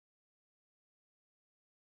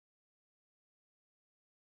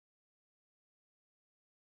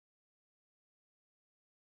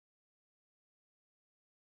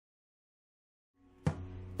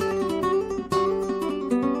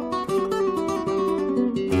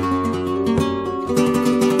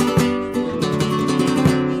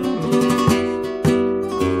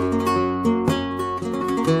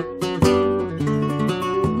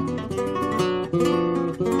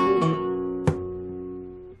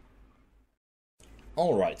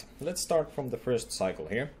Alright, let's start from the first cycle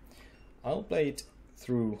here. I'll play it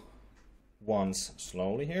through once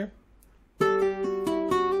slowly here.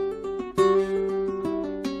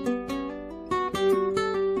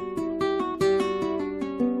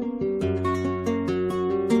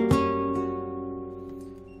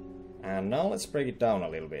 And now let's break it down a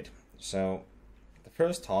little bit. So the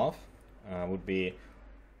first half would be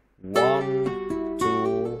 1,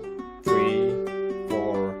 2, 3,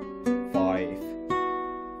 4, 5.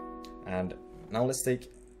 And now let's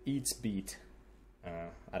take each beat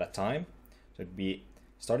at a time. So it'd be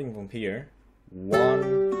starting from here,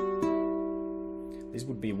 1. This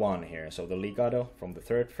would be 1 here. So the legato from the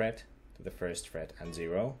 3rd fret to the 1st fret and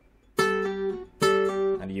 0.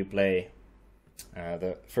 And you play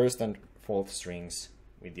the 1st and 4th strings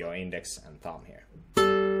with your index and thumb here.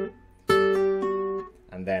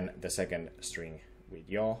 And then the 2nd string with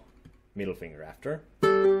your middle finger after.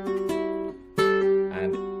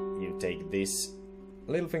 And you take this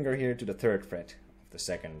little finger here to the 3rd fret of the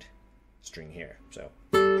 2nd string here. So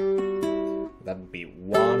that would be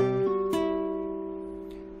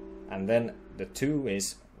 1. And then the 2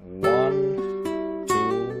 is 1,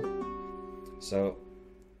 2. So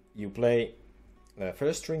you play the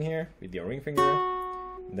 1st string here with your ring finger,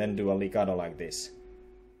 then do a legato like this.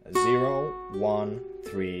 0, 1,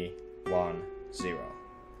 3, 1, 0.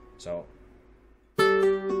 So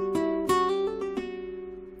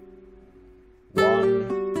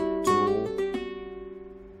 1, 2,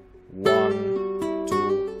 1,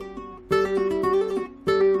 2.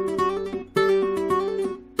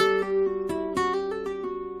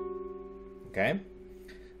 Okay,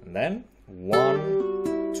 and then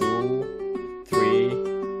 1, 2, 3.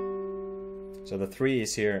 So the 3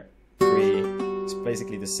 is here. 3. It's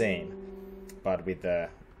basically the same, but with the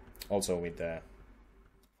also with the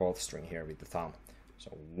 4th string here with the thumb.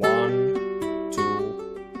 So 1,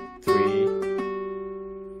 2, 3,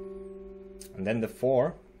 and then the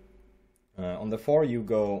 4. On the 4 you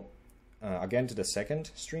go again to the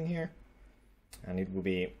 2nd string here, and it will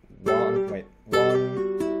be 1,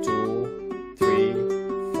 2, 3,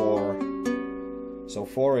 4. So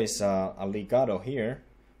 4 is a legato here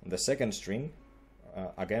on the 2nd string.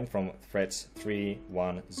 Again from frets 3,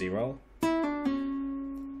 1, 0,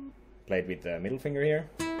 played with the middle finger here,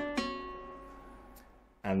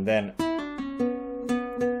 and then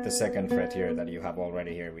the 2nd fret here that you have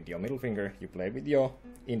already here with your middle finger, you play with your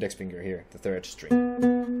index finger here, the 3rd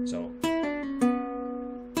string. So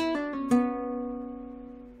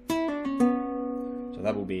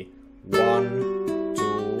that will be 1,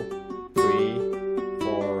 2, 3,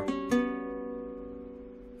 4,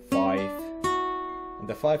 5. And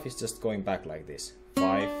the 5 is just going back like this.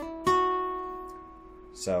 5.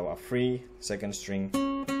 So a free 2nd string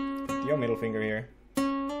with your middle finger here,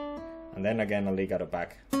 and then again a legato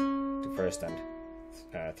back to 1st and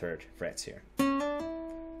 3rd frets here,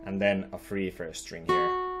 and then a free 1st string here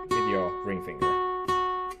with your ring finger.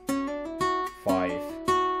 5.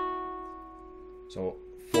 So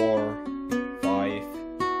 4, 5.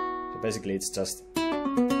 So basically it's just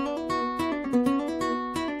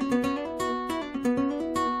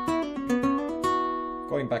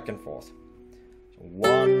going back and forth. So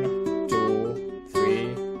 1, 2,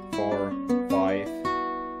 3, 4, 5.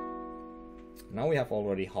 Now we have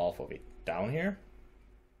already half of it down here.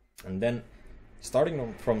 And then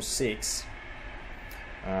starting from 6,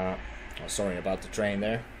 oh, sorry about the train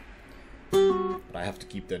there, but I have to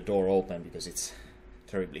keep the door open because it's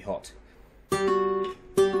terribly hot.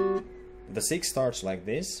 The 6 starts like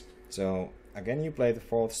this. So again you play the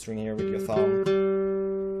 4th string here with your thumb.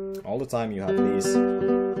 All the time you have these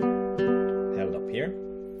held up here,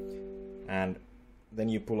 and then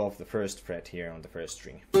you pull off the 1st fret here on the 1st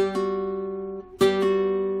string.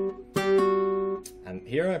 And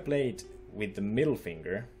here I played with the middle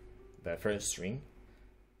finger, the 1st string,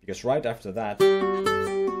 because right after that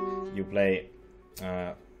you play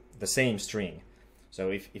the same string.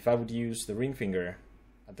 So if I would use the ring finger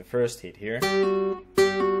at the 1st hit here,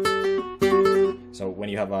 so when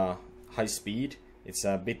you have a high speed, it's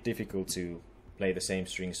a bit difficult to play the same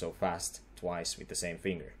string so fast twice with the same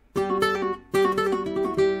finger.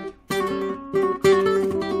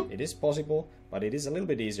 It is possible, but it is a little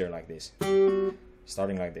bit easier like this.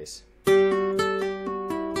 Starting like this.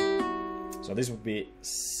 So this would be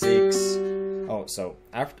 6. Oh, so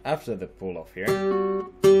after the pull off here,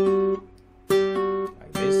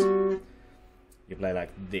 like this, you play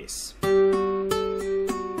like this.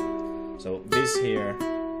 So this here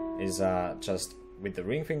is just with the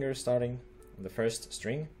ring finger starting on the 1st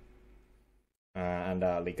string and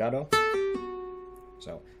legato.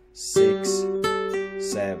 So 6,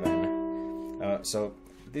 7. So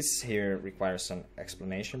this here requires some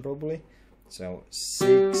explanation probably. So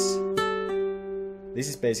 6, this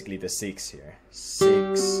is basically the 6 here.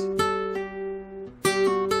 6.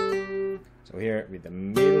 So here with the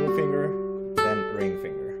middle finger, then ring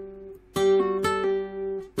finger.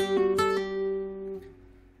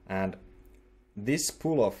 And this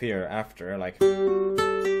pull off here after, like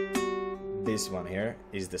this one here,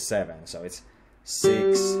 is the 7. So it's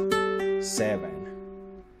 6,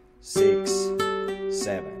 7, 6,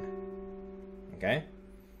 7. Okay?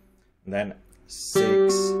 And then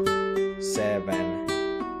 6, 7,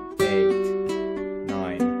 8,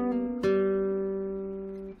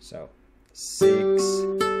 9. So 6,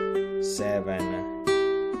 7.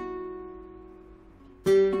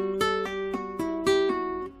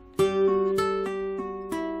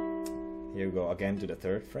 Here we go again to the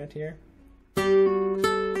 3rd fret here.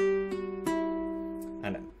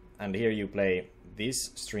 And here you play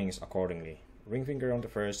these strings accordingly. Ring finger on the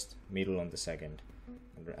 1st, middle on the 2nd,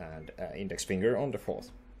 and index finger on the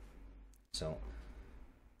 4th. So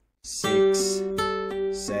 6,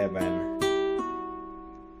 7,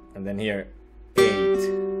 and then here 8.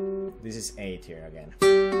 This is 8 here again.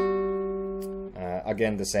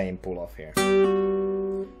 Again the same pull off here.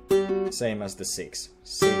 Same as the 6.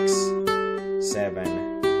 6,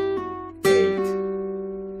 7, 8.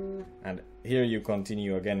 And here you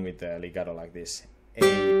continue again with the legato like this. 8,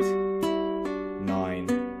 9.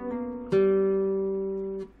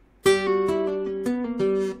 8,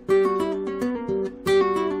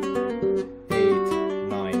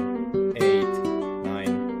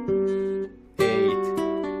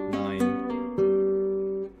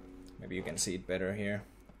 9. Maybe you can see it better here.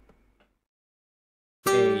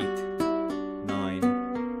 8,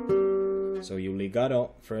 9. So you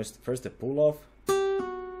legato first the pull off,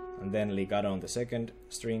 and then legato on the 2nd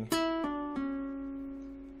string,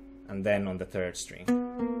 and then on the 3rd string,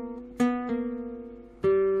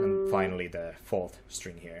 and finally the 4th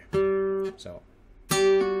string here. So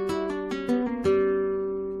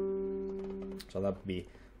that would be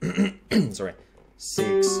sorry,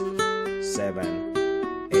 6, 7,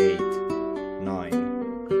 8, 9,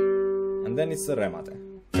 and then it's the remate.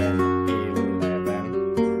 10,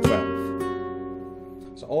 11,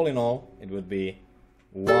 12. So all in all, it would be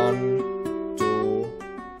 1, 2,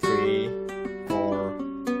 3, 4,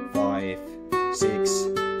 5, 6,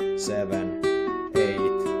 7, 8,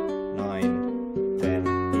 9, 10,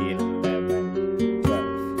 11,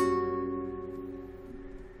 12.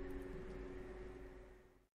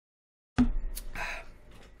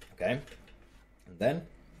 Okay, and then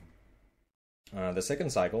the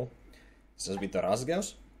 2nd cycle is just with the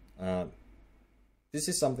rasgaus. This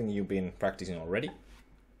is something you've been practicing already,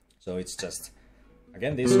 so it's just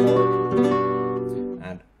again this chord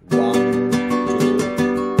and 1,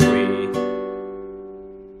 2, 3,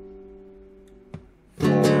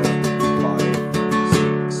 4, 5,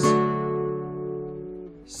 6,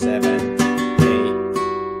 7, 8,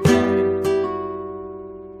 9,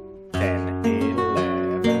 10,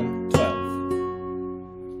 11, 12.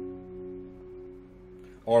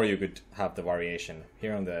 Or you could have the variation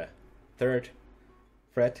here on the 3rd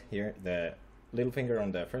fret here, the little finger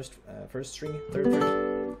on the first string, 3rd fret.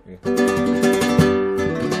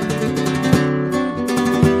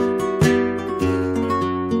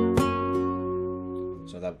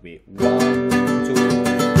 So that would be 1, 2,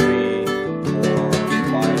 3, 4,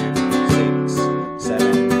 5, 6,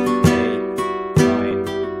 7, 8,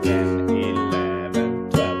 9, 10, 11,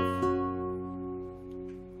 12.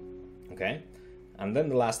 Okay, and then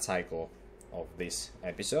the last cycle of this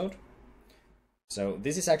episode. So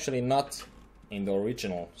this is actually not in the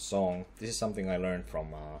original song. This is something I learned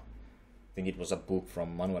from, I think it was a book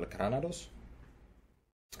from Manuel Granados.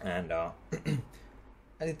 And I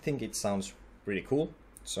think it sounds pretty cool,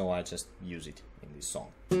 so I just use it in this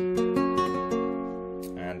song.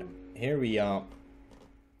 And here we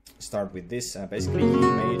start with this, basically E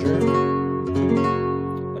major.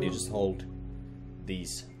 But you just hold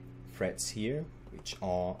these frets here, which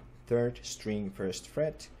are 3rd string 1st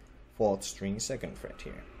fret, 4th string 2nd fret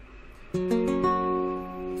here.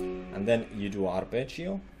 And then you do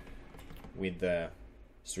arpeggio with the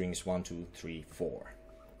strings 1, 2, 3, 4.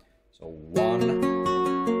 So 1,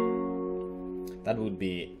 that would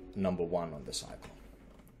be number 1 on the cycle.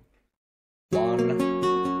 1,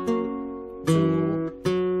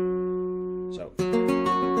 2, so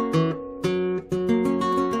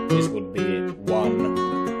this would be 1,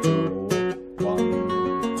 2,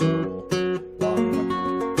 1, 2, 1,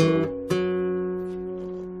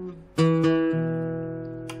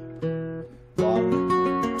 2.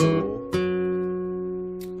 1,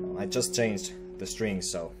 2. I just changed the strings,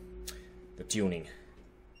 so the tuning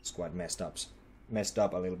is quite messed up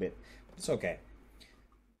a little bit, but it's okay.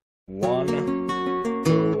 1,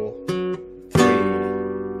 2, 3,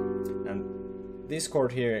 and this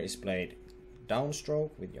chord here is played downstroke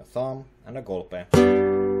with your thumb and a golpe,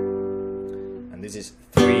 and this is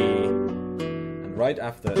 3, and right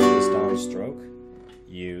after this downstroke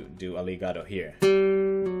you do a legato here,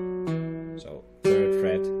 so 3rd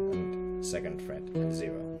fret and 2nd fret and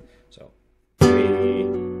 0, so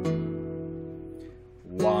 3,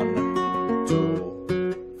 1, 2,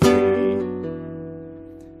 3,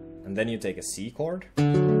 and then you take a C chord,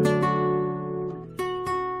 1,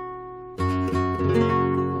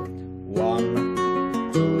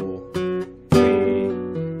 2, 3,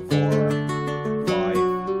 4,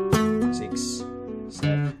 5, 6,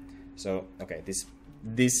 7. So okay,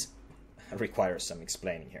 this requires some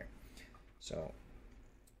explaining here. So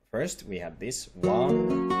first we have this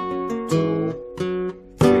 1,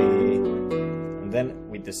 2, 3, and then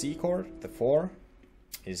with the C chord, the 4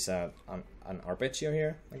 is an arpeggio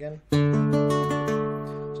here again.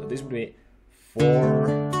 So this would be 4,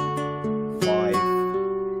 5,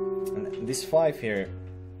 and this 5 here,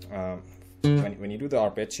 when you do the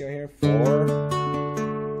arpeggio here, 4,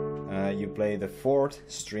 you play the 4th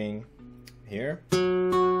string here,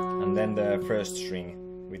 and then the 1st string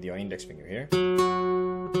with your index finger here.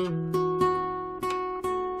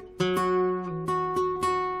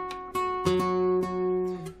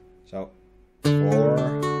 So 4,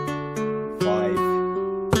 5,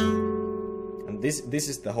 and this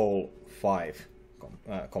is the whole 5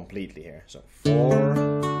 completely here. So 4,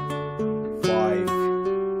 5,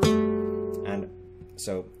 and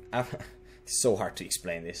so it's so hard to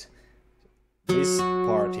explain this. This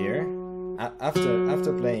part here,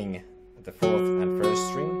 after playing the 4th and 1st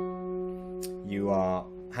string, you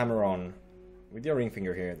hammer on with your ring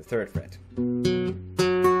finger here the 3rd fret.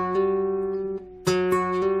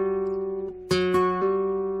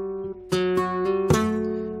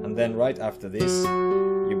 And then right after this,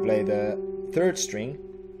 you play the 3rd string,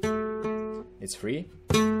 it's free,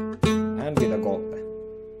 and with a golpe.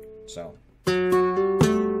 So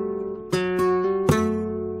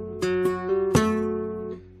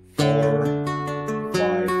 4,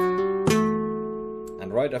 5,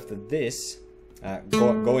 and right after this,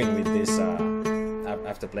 going with this,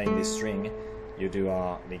 after playing this string, you do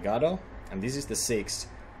a legato, and this is the 6th.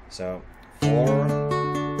 So 4,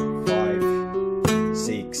 5,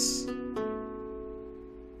 6.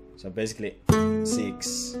 So basically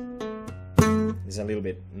 6 is a little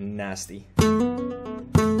bit nasty. 4,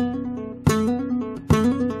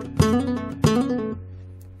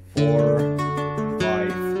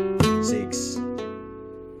 5, 6.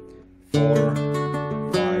 4,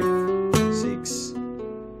 5, 6.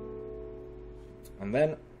 And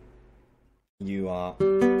then you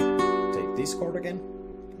take this chord again,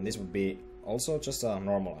 and this would be also just a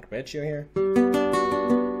normal arpeggio here.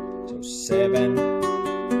 So 7,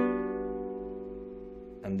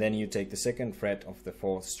 and then you take the 2nd fret of the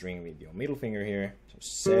 4th string with your middle finger here. So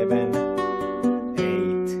 7, 8,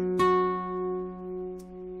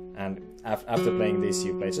 and after playing this,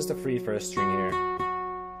 you play just a free 1st string here.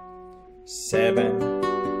 7,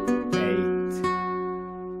 8,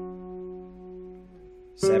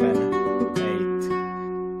 7,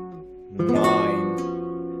 8, 9,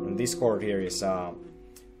 and this chord here is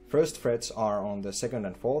 1st frets are on the 2nd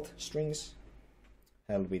and 4th strings,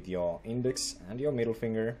 held with your index and your middle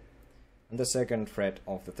finger, and the 2nd fret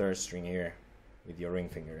of the 3rd string here with your ring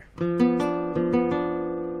finger.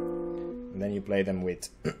 And then you play them with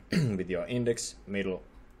with your index, middle,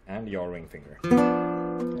 and your ring finger,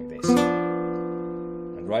 like this.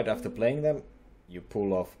 And right after playing them, you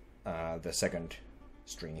pull off the 2nd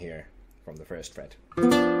string here from the 1st fret.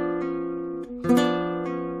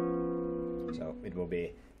 So it will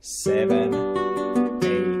be 7,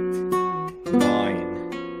 8, 9,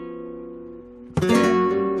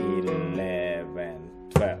 10, 11,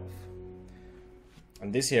 12.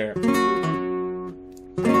 And this here, 10,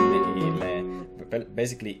 11,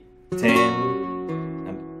 basically 10,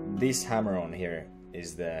 and this hammer on here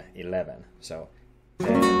is the 11. So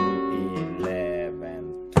 10,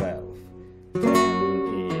 11, 12, 10,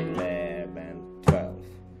 11, 12,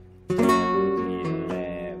 10,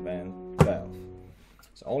 11, 12.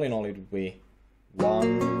 So all in all, it would be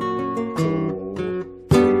 1, 2,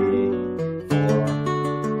 3, 4,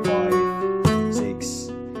 5,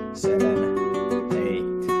 6, 7, 8,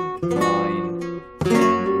 9,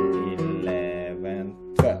 10, 11,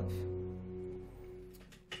 12.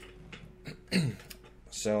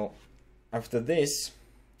 So after this,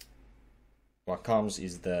 what comes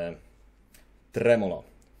is the tremolo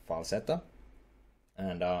falsetto,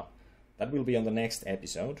 and that will be on the next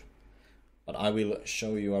episode. But I will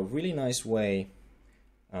show you a really nice way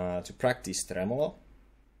to practice tremolo.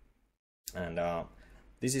 And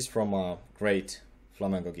this is from a great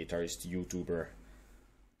flamenco guitarist, YouTuber,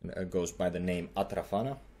 goes by the name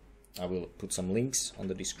Atrafana. I will put some links on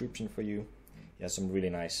the description for you. He has some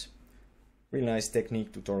really nice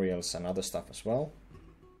technique tutorials and other stuff as well.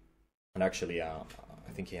 And actually, I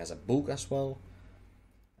think he has a book as well,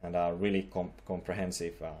 and a really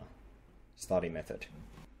comprehensive study method.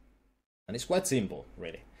 And it's quite simple,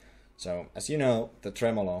 really. So, as you know, the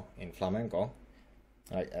tremolo in flamenco,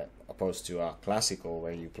 opposed to a classical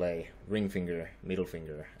where you play ring finger, middle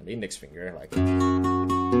finger, and index finger, like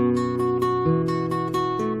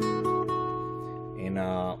in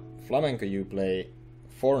flamenco, you play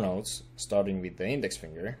 4 notes starting with the index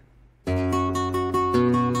finger.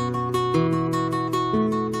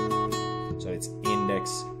 So it's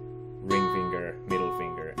index, ring finger, middle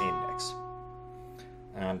finger, index.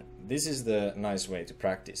 And this is the nice way to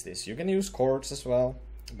practice this. You can use chords as well,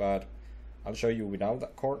 but I'll show you without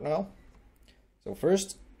that chord now. So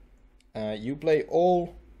first, you play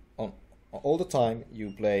all the time.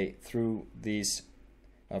 You play through these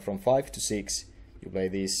from 5 to 6. You play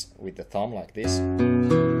this with the thumb like this,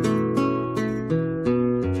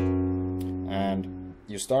 and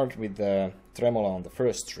you start with the tremolo on the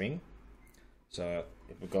first string. So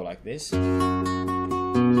it will go like this. Oh,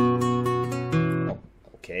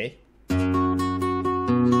 okay.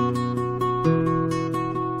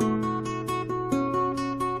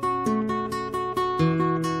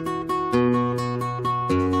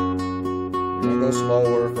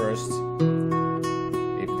 Slower first,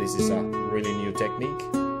 if this is a really new technique.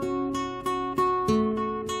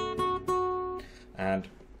 And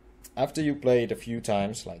after you play it a few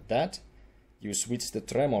times like that, you switch the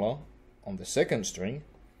tremolo on the second string,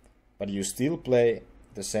 but you still play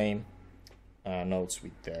the same notes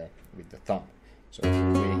with the thumb. So it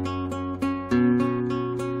will be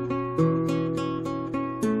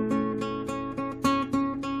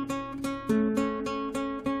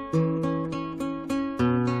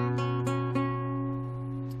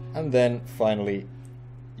and then finally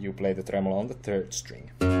you play the tremolo on the third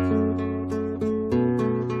string.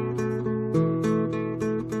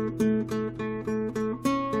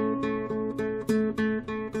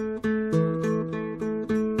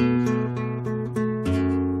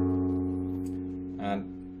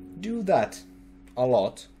 And do that a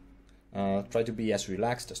lot. Try to be as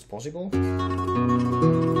relaxed as possible.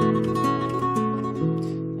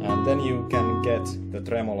 And then you can get the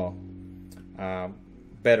tremolo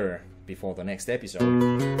better before the next episode.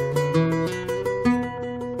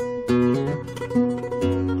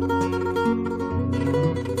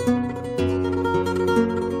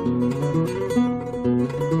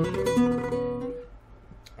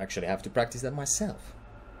 Actually, I have to practice that myself.